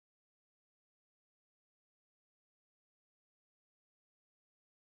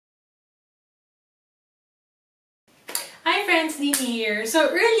friends, Dini here. So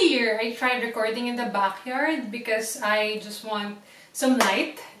earlier I tried recording in the backyard because I just want some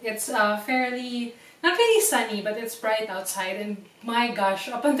light. It's fairly, not really sunny, but it's bright outside, and my gosh,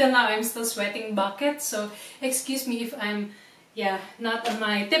 up until now I'm still sweating buckets, so excuse me if I'm not on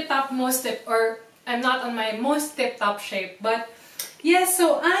my I'm not on my most tip-top shape. But yes,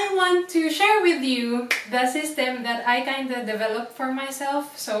 so I want to share with you the system that I kind of developed for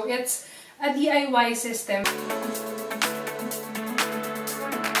myself. So it's a DIY system.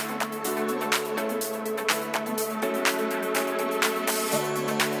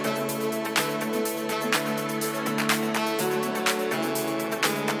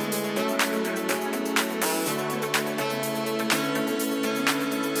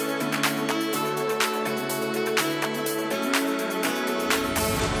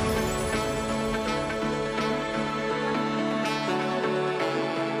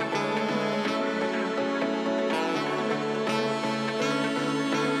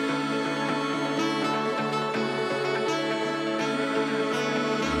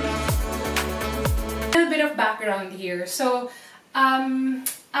 Bit of background here. So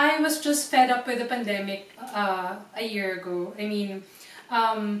I was just fed up with the pandemic a year ago. I mean,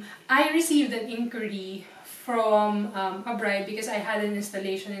 I received an inquiry from a bride because I had an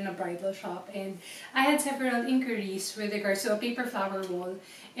installation in a bridal shop, and I had several inquiries with regards to a paper flower wall.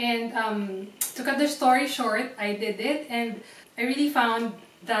 And to cut the story short, I did it, and I really found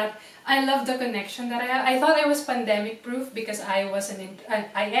that I love the connection that I thought I was pandemic proof because I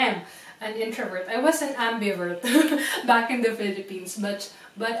am an introvert. I was an ambivert back in the Philippines, but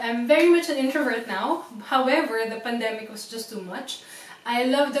I'm very much an introvert now. However, the pandemic was just too much. I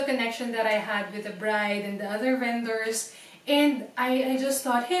love the connection that I had with the bride and the other vendors, and I just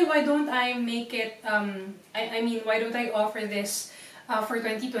thought, hey, why don't I make it, why don't I offer this for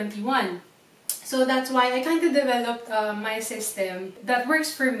 2021? So that's why I kind of developed my system that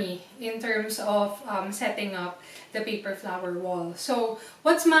works for me in terms of setting up the paper flower wall. So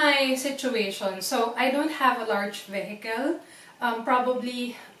what's my situation? So I don't have a large vehicle.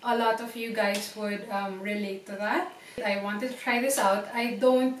 Probably a lot of you guys would relate to that. I wanted to try this out. I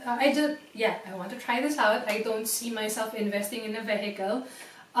want to try this out. I don't see myself investing in a vehicle.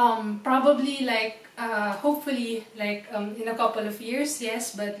 Probably like hopefully like in a couple of years,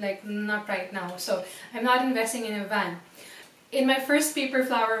 yes, but like not right now. So I'm not investing in a van. In my first paper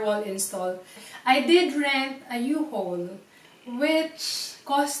flower wall install, I did rent a U-Haul, which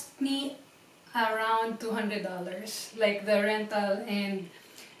cost me around $200, like the rental and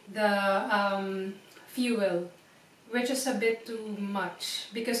the fuel, which is a bit too much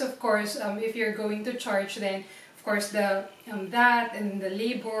because of course if you're going to charge, then of course the that and the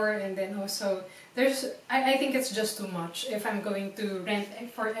labor, and then also I think it's just too much if I'm going to rent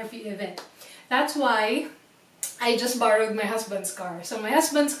for every event. That's why I just borrowed my husband's car. So my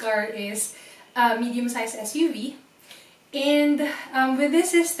husband's car is a medium-sized SUV, and with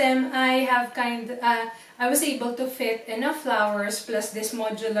this system I was able to fit enough flowers plus this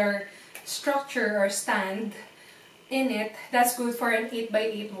modular structure or stand in it that's good for an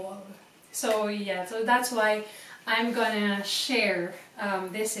 8x8 wall. So yeah, so that's why I'm gonna share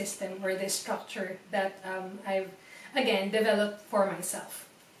this system or this structure that I've again developed for myself.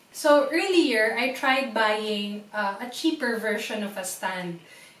 So earlier I tried buying a cheaper version of a stand.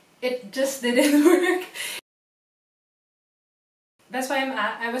 It just didn't work. That's why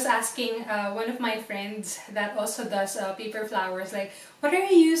I was asking one of my friends that also does paper flowers, like, what are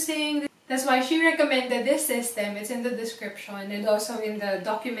you using? That's why she recommended this system. It's in the description and also in the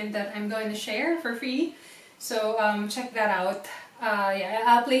document that I'm going to share for free. So check that out. Yeah,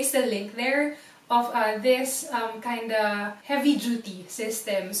 I'll place the link there of this kind of heavy-duty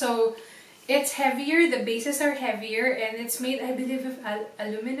system. So it's heavier, the bases are heavier, and it's made, I believe, of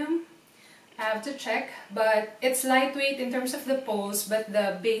aluminum. I have to check, but it's lightweight in terms of the poles, but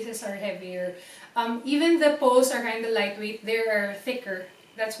the bases are heavier. Even the poles are kind of lightweight, they are thicker.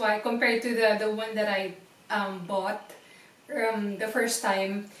 That's why, compared to the one that I bought the first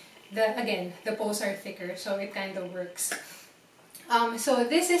time, the poles are thicker, so it kind of works. So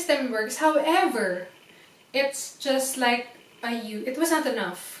this system works. However, it's just like a U. It was not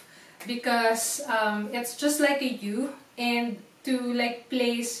enough because it's just like a U, and to like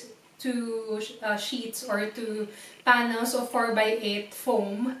place two sheets or two panels of 4x8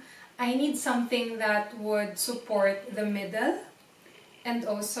 foam, I need something that would support the middle and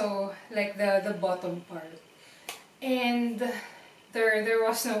also like the bottom part. And there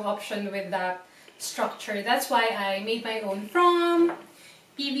was no option with that structure. That's why I made my own from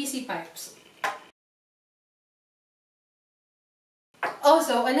PVC pipes.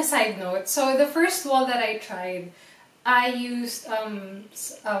 Also, on a side note, so the first wall that I tried, I used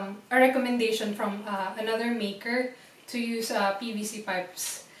a recommendation from another maker to use PVC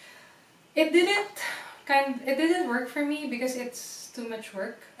pipes. It didn't work for me because it's too much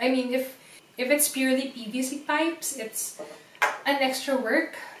work. I mean, if it's purely PVC pipes, it's an extra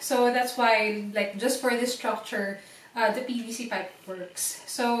work. So that's why, like, just for this structure, the PVC pipe works.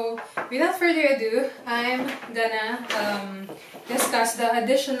 So without further ado, I'm gonna discuss the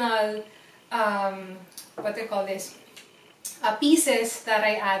additional what do you call this, pieces that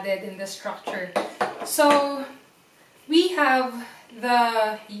I added in the structure. So we have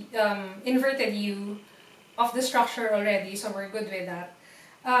the inverted U of the structure already, so we're good with that.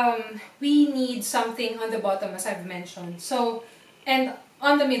 We need something on the bottom, as I've mentioned, so, and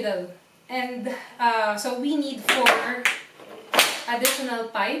on the middle, and so we need 4 additional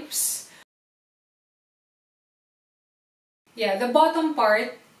pipes. Yeah, the bottom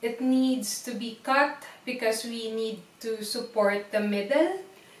part, it needs to be cut because we need to support the middle.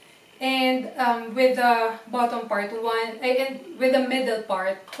 And with the bottom part, with the middle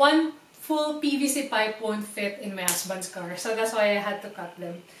part, 1 full PVC pipe won't fit in my husband's car, so that's why I had to cut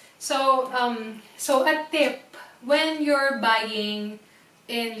them. So, so a tip, when you're buying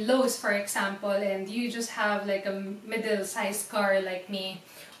in Lowe's, for example, and you just have like a middle-sized car like me,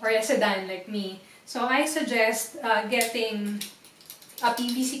 or a sedan like me, so I suggest getting a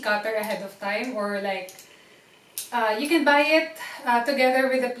PVC cutter ahead of time, or like you can buy it together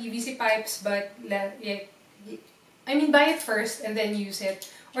with the PVC pipes, but I mean, buy it first and then use it.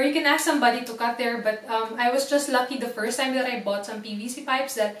 Or you can ask somebody to cut there, but I was just lucky the first time that I bought some PVC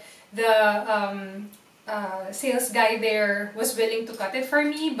pipes that the sales guy there was willing to cut it for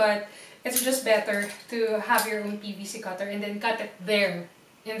me, but it's just better to have your own PVC cutter and then cut it there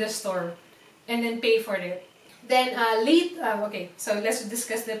in the store and then pay for it. Then okay, so let's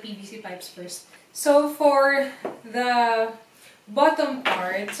discuss the PVC pipes first. So for the bottom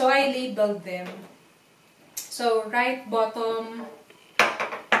part, so I labeled them. So right, bottom,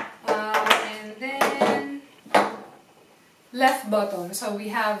 and then left bottom. So we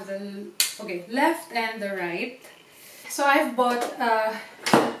have the left and the right. So I've bought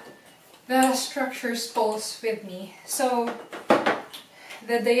the structure spoles with me. So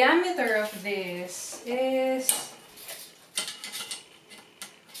the diameter of this is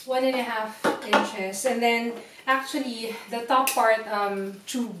 1.5 inches, and then actually the top part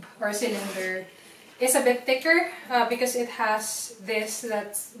tube or cylinder is a bit thicker because it has this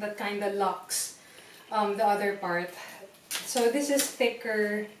that kind of locks the other part. So this is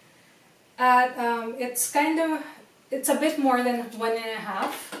thicker. It's a bit more than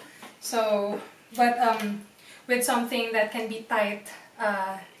 1.5. So, but with something that can be tight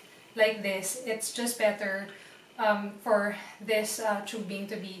like this, it's just better for this tubing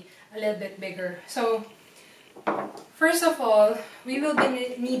to be a little bit bigger. So first of all, we will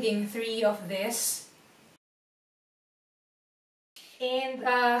be needing 3 of this, and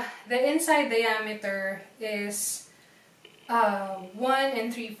the inside diameter is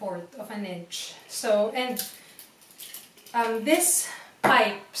 1 3/4 of an inch. So, and this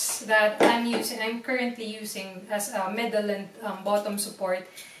pipes that I'm currently using as a middle and bottom support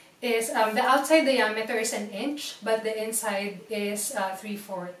is the outside diameter is 1 inch, but the inside is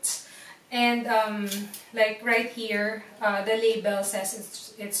 3/4. And like right here, the label says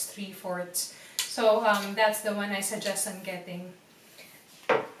it's 3/4. So that's the one I suggest on getting.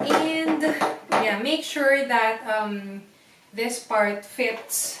 And yeah, make sure that this part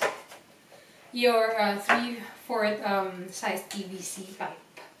fits your 3/4 size PVC pipe.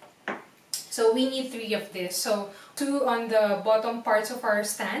 So we need 3 of this. So 2 on the bottom parts of our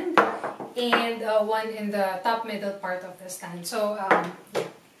stand and 1 in the top middle part of the stand. So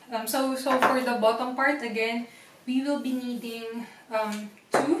so for the bottom part, again, we will be needing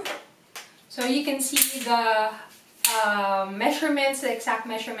 2. So you can see the measurements, the exact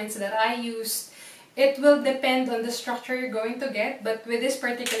measurements that I used. It will depend on the structure you're going to get, but with this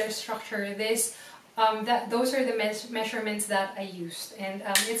particular structure, those are the measurements that I used, and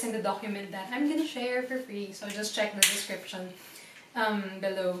it's in the document that I'm gonna share for free, so just check the description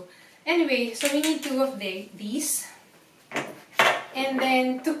below. Anyway, so we need 2 of these, and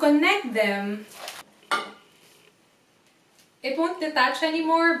then to connect them, it won't detach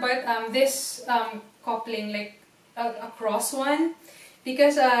anymore, but this coupling, like a cross one,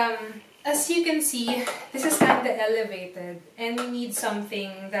 because as you can see, this is kind of elevated, and we need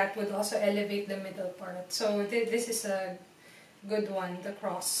something that would also elevate the middle part. So this is a good one, the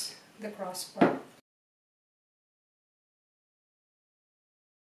cross part.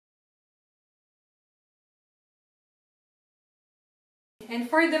 And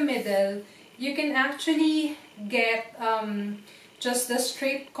for the middle, you can actually get just the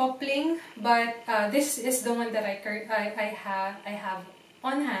straight coupling, but this is the one that I have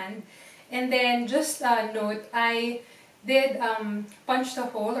on hand. And then just note, I did punch the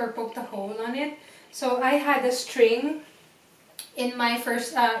hole or poke the hole on it. So I had a string in my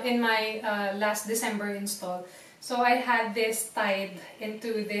last December install. So I had this tied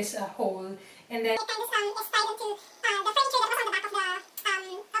into this hole, and then it's tied into the furniture that was on the back of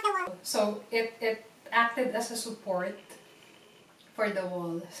the wall. So it acted as a support for the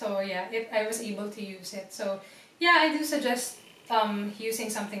wall. So yeah, I was able to use it. So yeah, I do suggest using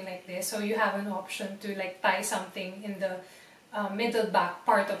something like this, so you have an option to like tie something in the middle back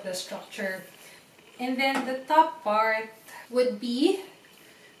part of the structure. And then the top part would be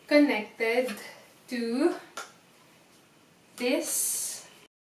connected to this,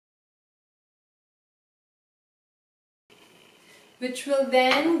 which will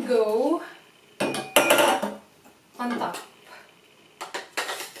then go on top.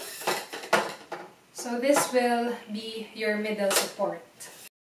 So this will be your middle support.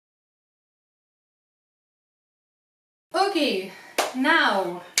 Okay,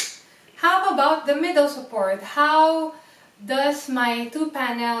 now how about the middle support? How does my two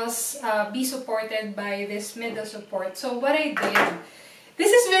panels be supported by this middle support? So what I did,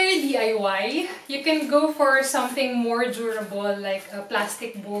 this is very DIY. You can go for something more durable like a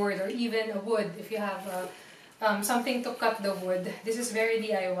plastic board or even a wood if you have something to cut the wood. This is very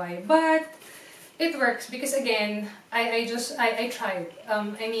DIY, but it works because again, I tried.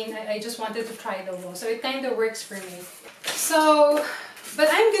 I just wanted to try the wall, so it kind of works for me. So, but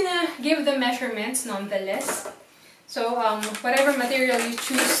I'm gonna give the measurements nonetheless. So whatever material you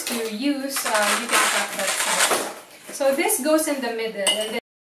choose to use, you can cut that side. So this goes in the middle,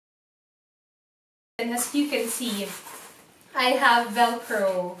 and as you can see, I have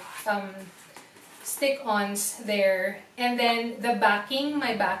VELCRO stick-ons there, and then the backing,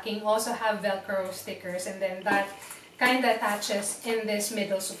 my backing also have VELCRO stickers, and then that kind of attaches in this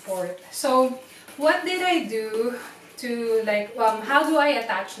middle support. So what did I do to like, how do I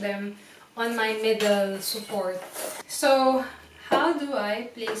attach them on my middle support? So how do I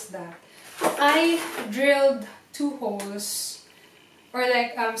place that? I drilled 2 holes, or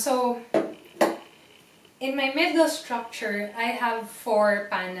like, so in my middle structure, I have 4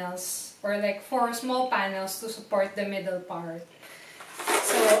 panels, or like 4 small panels to support the middle part.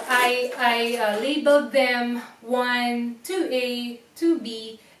 So I labeled them 1, 2A,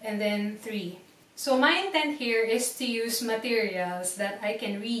 2B, and then 3. So my intent here is to use materials that I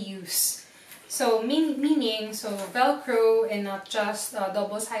can reuse. So meaning, so VELCRO and not just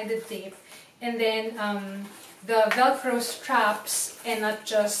double-sided tape, and then the VELCRO straps and not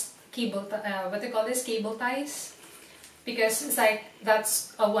just cable, what they call this, cable ties, because it's like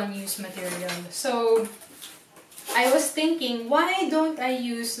that's a one-use material. So I was thinking, why don't I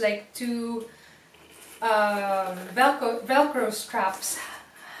use like 2 VELCRO straps?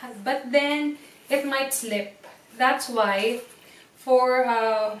 But then it might slip. That's why for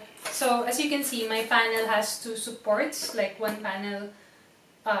so as you can see, my panel has 2 supports, like one panel,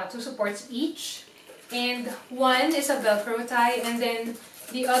 2 supports each, and one is a VELCRO tie, and then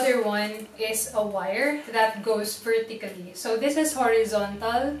the other one is a wire that goes vertically. So this is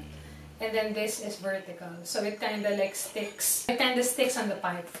horizontal, and then this is vertical. So it kind of like sticks. It kind of sticks on the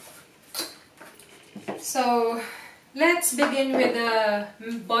pipe. So let's begin with the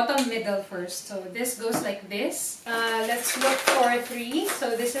bottom middle first. So this goes like this. Let's look for 3.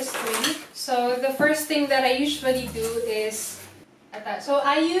 So this is 3. So the first thing that I usually do is attach. So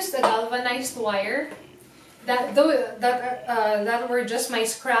I used a galvanized wire. That were just my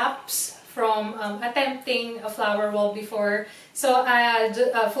scraps from attempting a flower wall before. So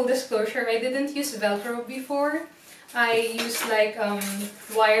full disclosure, I didn't use VELCRO before. I used like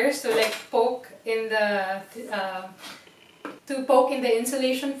wires to like poke in the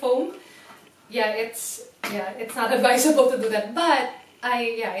insulation foam. It's not advisable to do that, but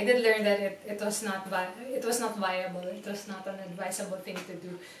I did learn that it was not viable. It was not an advisable thing to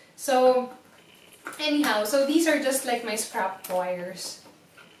do. So anyhow, so these are just like my scrap wires.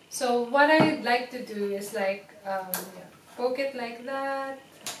 So what I'd like to do is like poke it like that.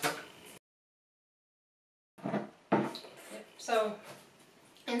 So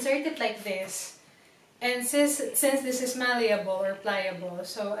insert it like this, and since this is malleable or pliable,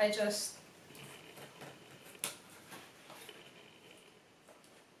 so I just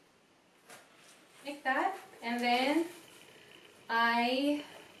like that, and then I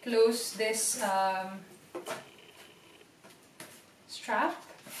close this strap,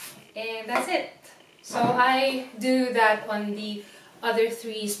 and that's it. So I do that on the other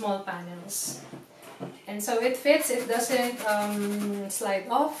 3 small panels. And so it fits, it doesn't slide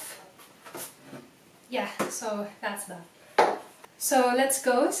off. Yeah, so that's that. So let's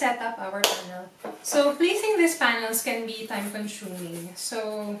go set up our panel. So placing these panels can be time consuming.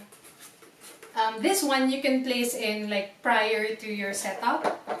 So this one you can place in like prior to your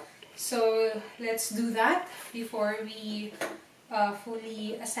setup. So let's do that before we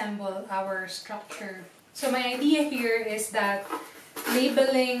fully assemble our structure. So my idea here is that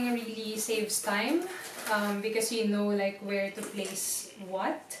labeling really saves time because you know like where to place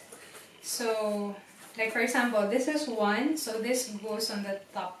what. So like for example, this is 1, so this goes on the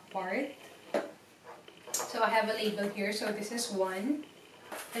top part. So I have a label here, so this is 1.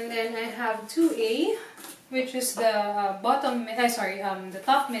 And then I have 2A, which is the the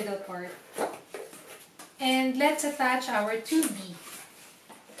top middle part. And let's attach our 2B.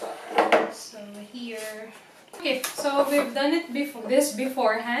 So here. Okay, so we've done it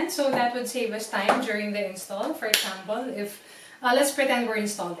beforehand, so that would save us time during the install. For example, if let's pretend we're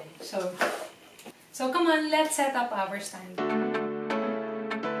installing. So come on, let's set up our stand.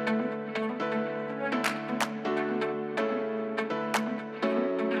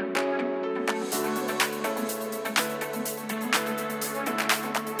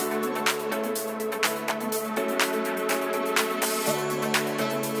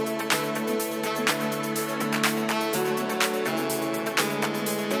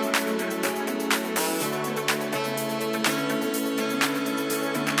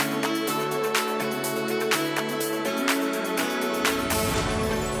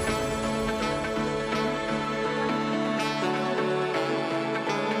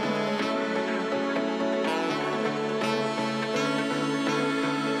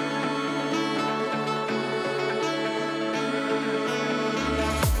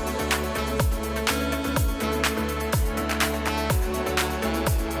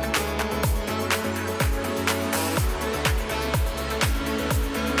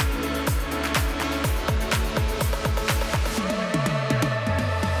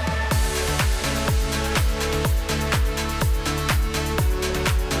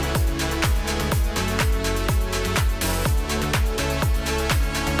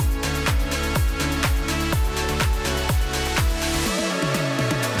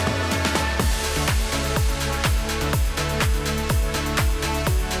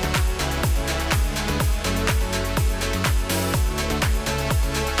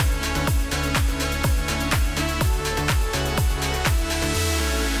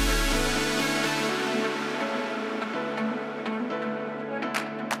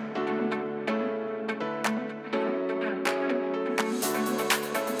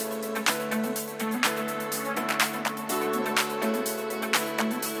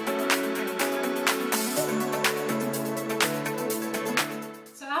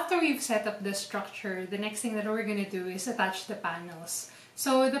 we've set up the structure, the next thing that we're going to do is attach the panels.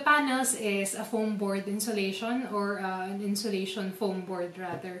 So the panels is a foam board insulation, or an insulation foam board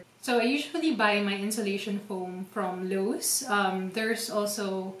rather. So I usually buy my insulation foam from Lowe's. There's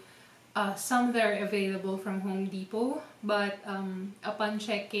also some that are available from Home Depot, but upon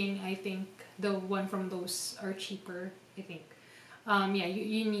checking, I think the one from those are cheaper, I think. Yeah,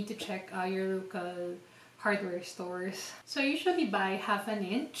 you need to check your local hardware stores. So I usually buy 1/2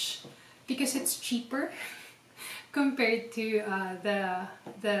 inch because it's cheaper compared to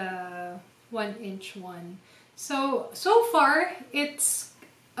the 1 inch one. So far it's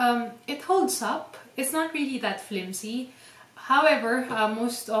it holds up. It's not really that flimsy. However,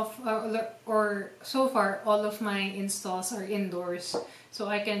 most of or so far all of my installs are indoors,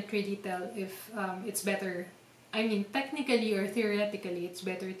 so I can't really tell if it's better. I mean, technically or theoretically, it's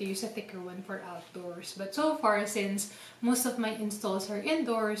better to use a thicker one for outdoors. But so far, since most of my installs are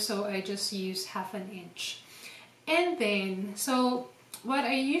indoors, so I just use 1/2 inch. And then, so what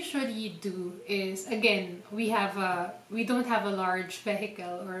I usually do is, again, we don't have a large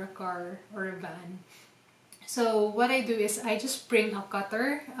vehicle or a car or a van. So what I do is I just bring a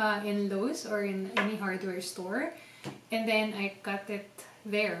cutter in Lowe's or in any hardware store, and then I cut it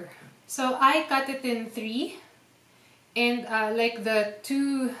there. So I cut it in 3. And like the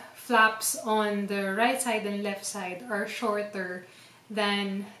 2 flaps on the right side and left side are shorter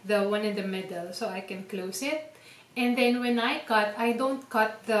than the one in the middle, so I can close it. And then when I cut, I don't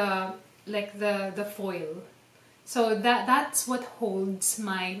cut the foil. So that's what holds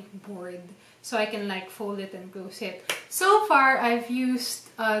my board. So I can like fold it and close it. So far, I've used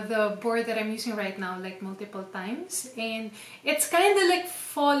the board that I'm using right now like multiple times, and it's kind of like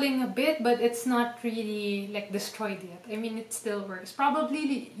falling a bit, but it's not really like destroyed yet. I mean, it still works.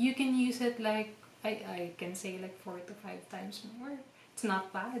 Probably you can use it like, I can say like 4 to 5 times more. It's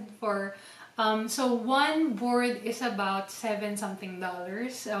not bad for so one board is about $7 something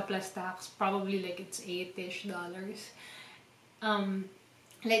plus tax, probably like it's $8-ish,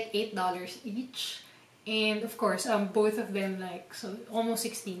 like $8 each, and of course both of them, like, so almost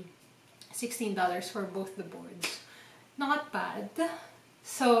 $16 for both the boards. Not bad.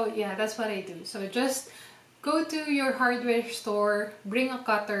 So yeah, that's what I do. So just go to your hardware store, bring a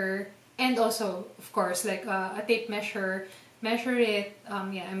cutter, and also of course like a tape measure. Measure it.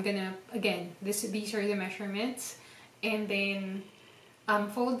 Yeah, I'm gonna, again, these are the measurements, and then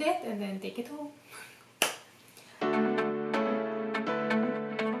fold it and then take it home.